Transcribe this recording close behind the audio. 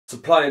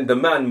Supply and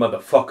demand,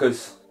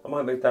 motherfuckers. I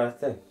might make that a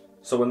thing.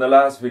 So in the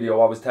last video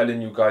I was telling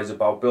you guys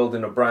about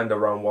building a brand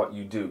around what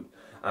you do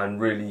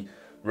and really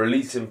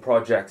releasing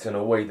projects in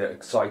a way that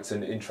excites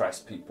and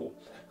interests people.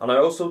 And I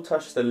also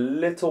touched a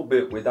little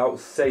bit without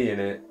saying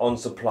it on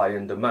supply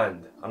and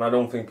demand. And I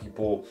don't think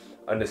people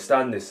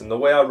understand this. And the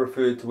way I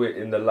referred to it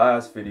in the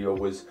last video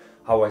was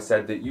how I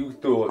said that you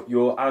thought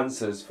your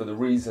answers for the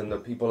reason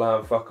that people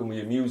aren't fucking with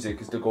your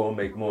music is to go and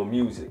make more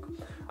music.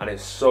 And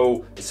it's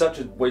such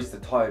a waste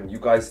of time. You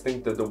guys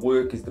think that the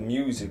work is the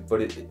music,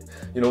 but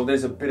you know,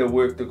 there's a bit of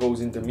work that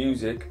goes into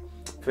music.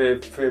 Fair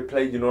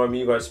play, you know what I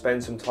mean? You gotta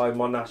spend some time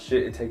on that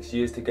shit. It takes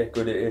years to get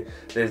good at it.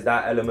 There's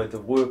that element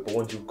of work, but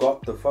once you've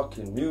got the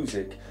fucking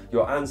music,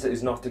 your answer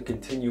is not to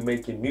continue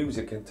making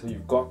music until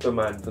you've got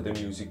demand for the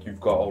music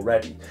you've got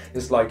already.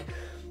 It's like,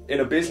 in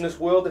a business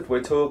world, if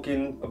we're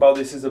talking about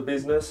this as a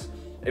business,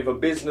 if a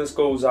business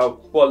goes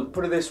out, well,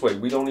 put it this way,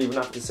 we don't even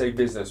have to say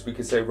business. We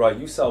could say, right,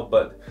 you sell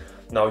bud.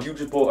 Now, you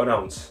just bought an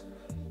ounce.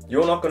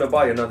 You're not going to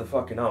buy another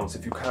fucking ounce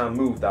if you can't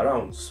move that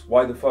ounce.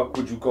 Why the fuck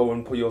would you go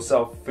and put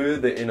yourself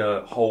further in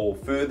a hole,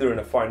 further in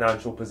a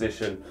financial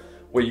position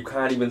where you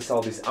can't even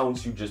sell this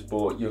ounce you just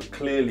bought? You're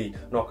clearly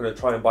not going to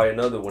try and buy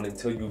another one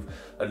until you've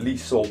at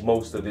least sold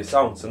most of this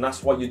ounce. And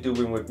that's what you're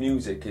doing with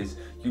music, is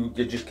you're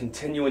just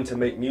continuing to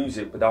make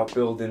music without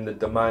building the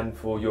demand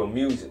for your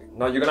music.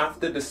 Now you're going to have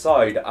to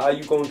decide, are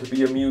you going to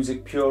be a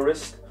music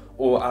purist?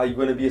 Or are you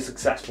going to be a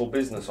successful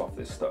business off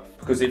this stuff?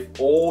 Because if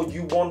all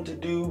you want to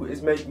do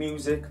is make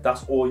music,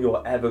 that's all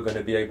you're ever going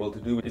to be able to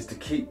do, is to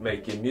keep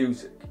making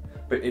music.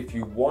 But if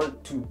you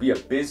want to be a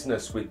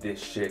business with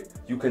this shit,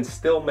 you can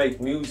still make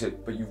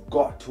music, but you've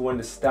got to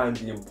understand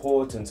the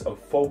importance of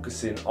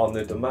focusing on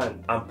the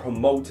demand and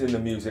promoting the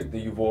music that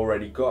you've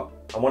already got.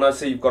 And when I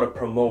say you've got to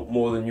promote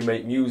more than you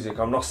make music,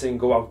 I'm not saying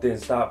go out there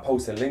and start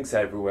posting links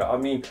everywhere. I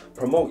mean,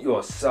 promote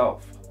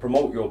yourself.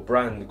 Promote your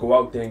brand, go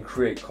out there and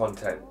create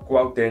content, go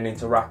out there and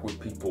interact with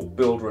people,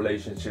 build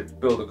relationships,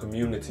 build a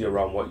community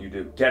around what you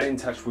do. Get in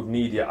touch with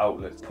media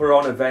outlets, put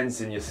on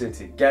events in your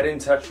city, get in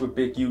touch with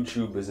big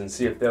YouTubers and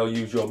see if they'll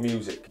use your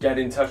music. Get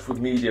in touch with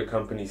media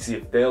companies, see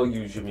if they'll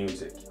use your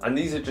music. And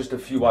these are just a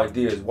few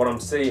ideas. What I'm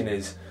saying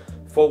is,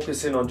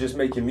 focusing on just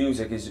making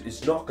music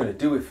is not going to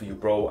do it for you,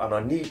 bro. And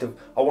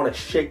I want to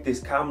shake this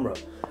camera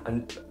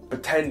and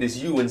pretend it's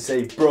you and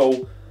say,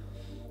 bro,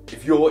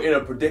 if you're in a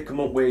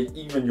predicament where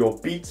even your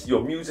beats,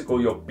 your music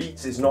or your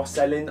beats is not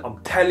selling, I'm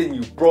telling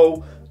you,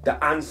 bro,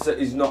 the answer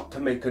is not to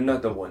make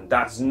another one.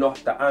 That's not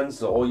the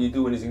answer. All you're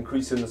doing is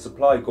increasing the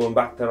supply. Going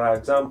back to that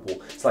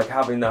example, it's like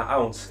having that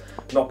ounce,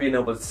 not being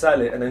able to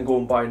sell it and then go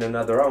and buying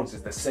another ounce.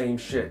 It's the same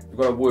shit. You've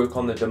got to work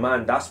on the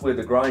demand. That's where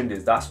the grind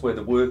is. That's where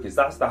the work is.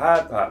 That's the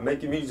hard part.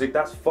 Making music,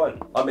 that's fun.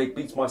 I make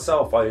beats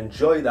myself. I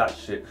enjoy that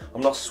shit.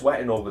 I'm not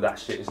sweating over that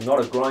shit. It's not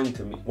a grind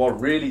to me.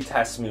 What really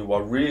tests me,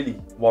 what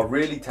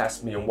really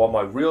tests me and what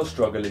my real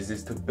struggle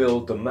is to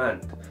build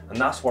demand. And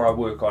that's what I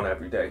work on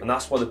every day. And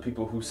that's what the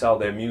people who sell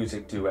their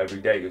music do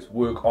every day, is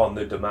work on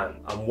the demand.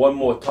 And one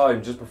more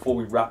time, just before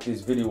we wrap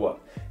this video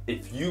up,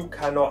 if you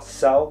cannot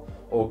sell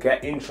or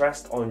get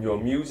interest on your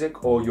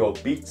music or your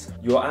beats,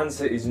 your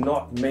answer is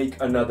not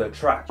make another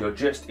track. You're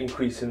just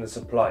increasing the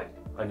supply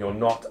and you're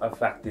not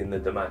affecting the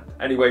demand.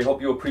 Anyway,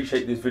 hope you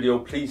appreciate this video.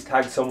 Please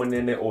tag someone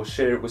in it or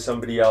share it with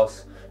somebody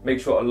else. Make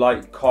sure to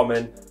like,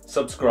 comment,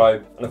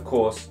 subscribe, and of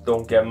course,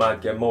 don't get mad,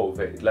 get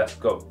motivated. Let's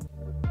go.